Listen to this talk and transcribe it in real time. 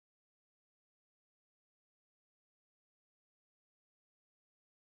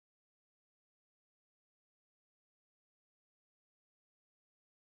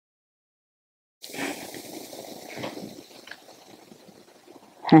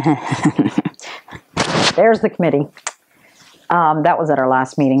There's the committee. That was at our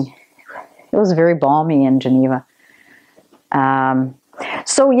last meeting. It was very balmy in Geneva.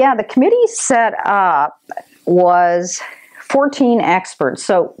 So yeah, the committee set up was 14 experts.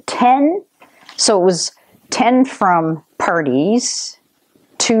 So it was 10 from parties,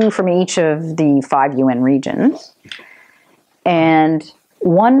 2 from each of the 5 UN regions, and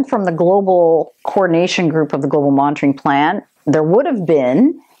 1 from the global coordination group of the global monitoring plan. There would have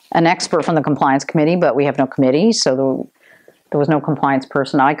been an expert from the compliance committee, but we have no committee, so there was no compliance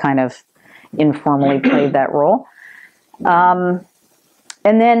person. I kind of informally played that role. And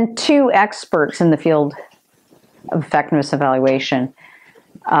then 2 experts in the field of effectiveness evaluation.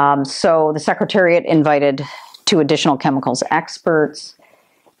 So the Secretariat invited 2 additional chemicals experts.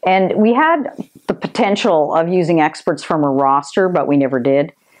 And we had the potential of using experts from a roster, but we never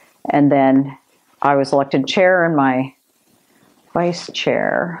did. And then I was elected chair, and my vice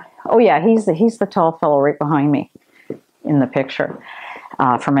chair, oh yeah, he's the tall fellow right behind me in the picture,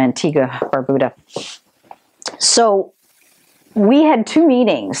 from Antigua, Barbuda. So we had 2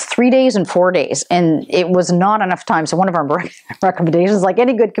 meetings, 3 days and 4 days, and it was not enough time. So one of our recommendations, like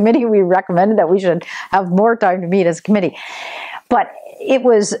any good committee, we recommended that we should have more time to meet as a committee. But it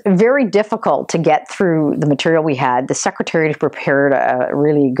was very difficult to get through the material we had. The Secretariat prepared a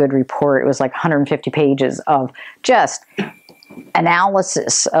really good report. It was like 150 pages of just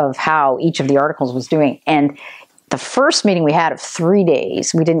analysis of how each of the articles was doing. And the first meeting we had of 3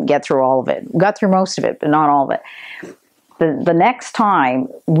 days, we didn't get through all of it. We got through most of it, but not all of it. The next time,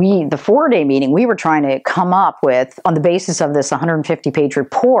 the 4-day meeting, we were trying to come up with, on the basis of this 150-page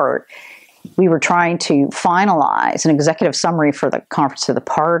report, we were trying to finalize an executive summary for the Conference of the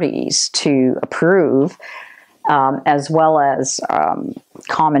Parties to approve, as well as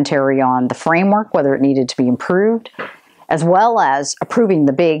commentary on the framework, whether it needed to be improved, as well as approving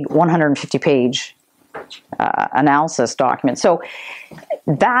the big 150-page analysis document. So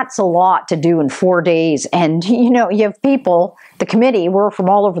that's a lot to do in 4 days. And, you have people, the committee, we're from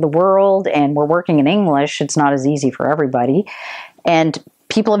all over the world, and we're working in English. It's not as easy for everybody. And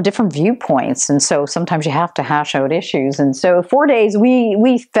people have different viewpoints. And so sometimes you have to hash out issues. And so 4 days,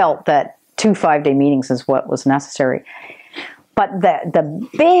 we felt that 2 5-day meetings is what was necessary. But the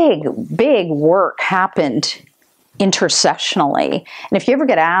big work happened intersessionally. And if you ever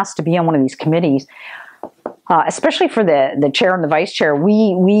get asked to be on one of these committees, especially for the chair and the vice chair,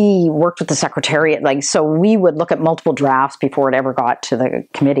 we worked with the Secretariat. So we would look at multiple drafts before it ever got to the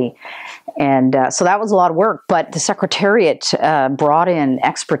committee. And so that was a lot of work. But the Secretariat brought in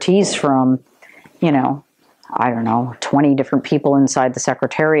expertise from, I don't know, 20 different people inside the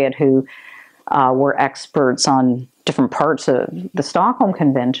Secretariat who were experts on different parts of the Stockholm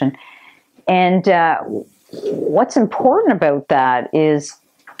Convention. And what's important about that is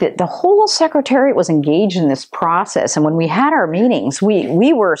that the whole Secretariat was engaged in this process. And when we had our meetings,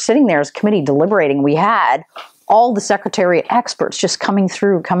 we were sitting there as a committee deliberating. We had all the Secretariat experts just coming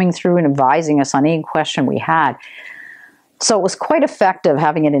through and advising us on any question we had. So it was quite effective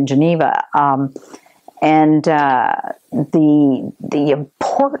having it in Geneva. And the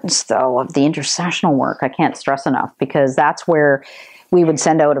importance, though, of the intersessional work, I can't stress enough, because that's where we would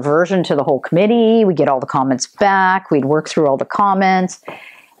send out a version to the whole committee. We'd get all the comments back. We'd work through all the comments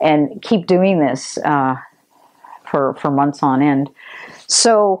and keep doing this for months on end.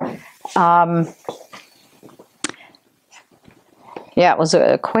 So, yeah, it was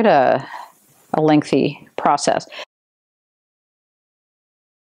quite a lengthy process.